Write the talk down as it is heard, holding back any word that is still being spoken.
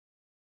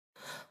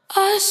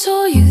I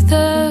saw you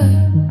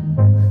there,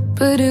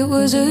 but it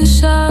was a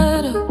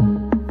shadow.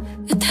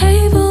 A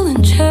table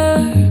and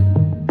chair,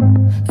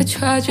 a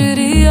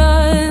tragedy,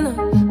 I know,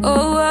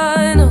 oh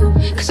I know.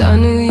 Cause I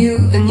knew you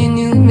and you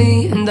knew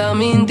me, and I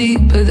mean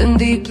deeper than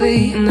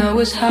deeply. And that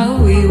was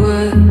how we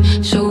were.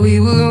 So we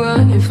were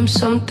running from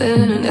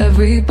something and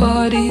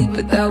everybody,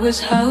 but that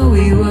was how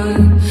we were.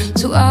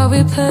 So I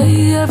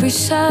replay every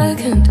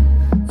second,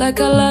 like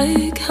I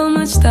like how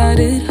much that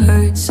it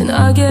hurts. And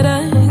I get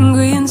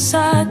angry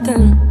inside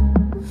then.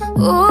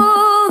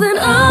 Oh, then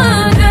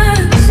I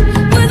dance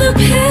with a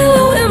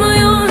pillow in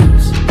my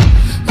arms.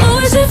 Oh,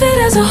 as if it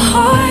has a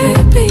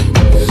heartbeat.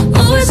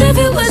 Oh, as if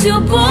it was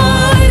your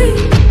body.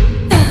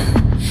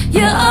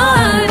 Yeah,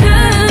 I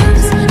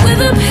dance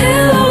with a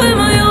pillow in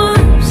my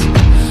arms.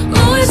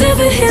 Oh, as if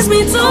it hears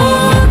me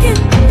talking,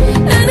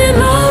 and it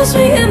loves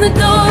me in the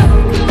dark.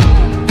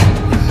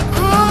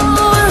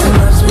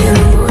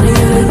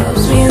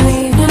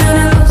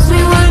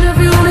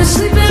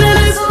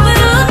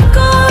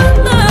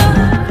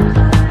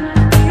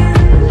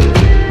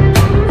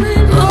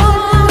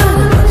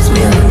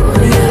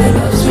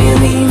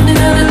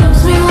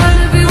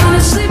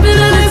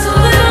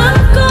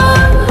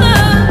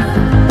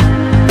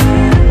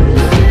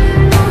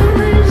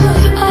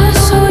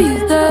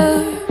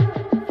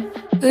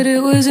 But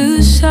it was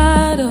a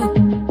shadow,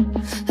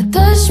 a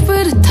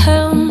desperate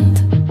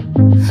attempt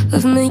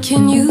of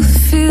making you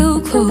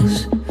feel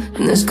close.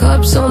 And there's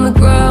cups on the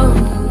ground,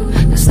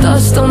 there's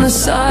dust on the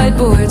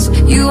sideboards.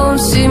 You won't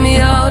see me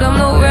out, I'm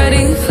not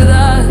ready for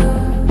that.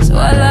 So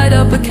I light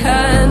up a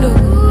candle.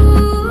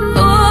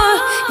 Oh,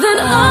 then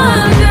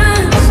I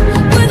dance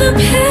with a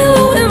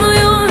pillow in my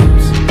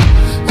arms.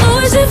 Oh,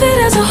 as if it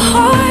has a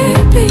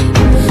heartbeat.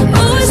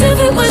 Oh, as if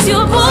it was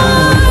your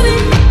body.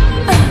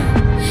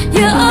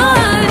 Yeah, I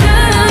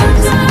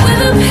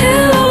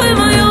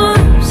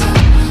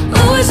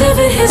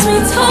hears me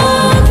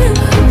talking,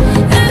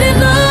 and it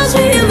loves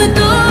me in the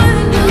dark.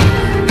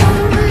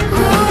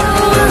 Oh,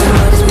 it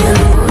loves me in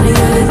the morning,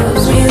 and it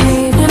loves me in the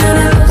evening, and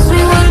it loves me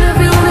when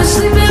everyone is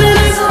sleeping, and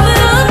it's all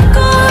that I've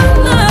got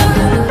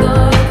left.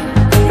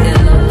 Oh, it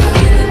loves me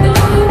in the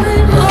morning,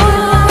 and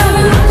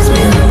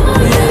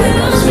it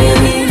loves me in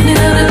the evening,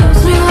 and it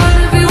loves me when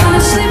everyone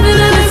is sleeping,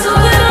 and it's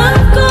all that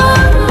I've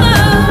got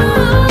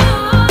left.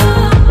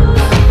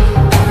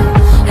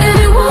 And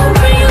it won't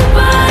bring you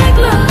back,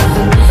 love.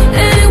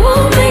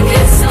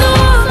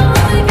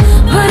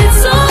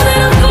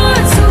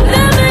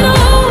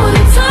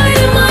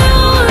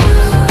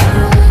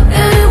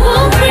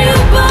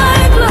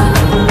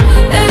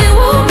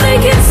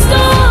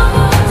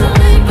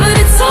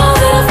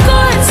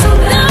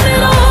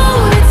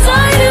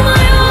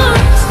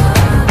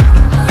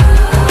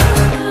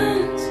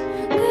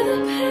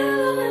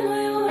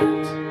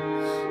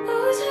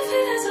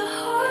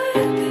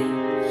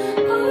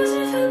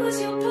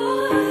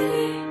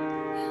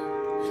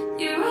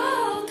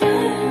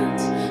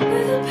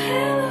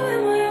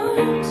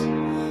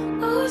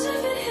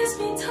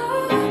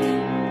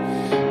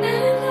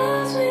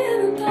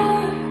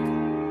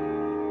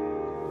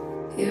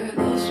 Yeah, it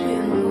loves me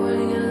in the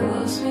morning and it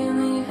loves me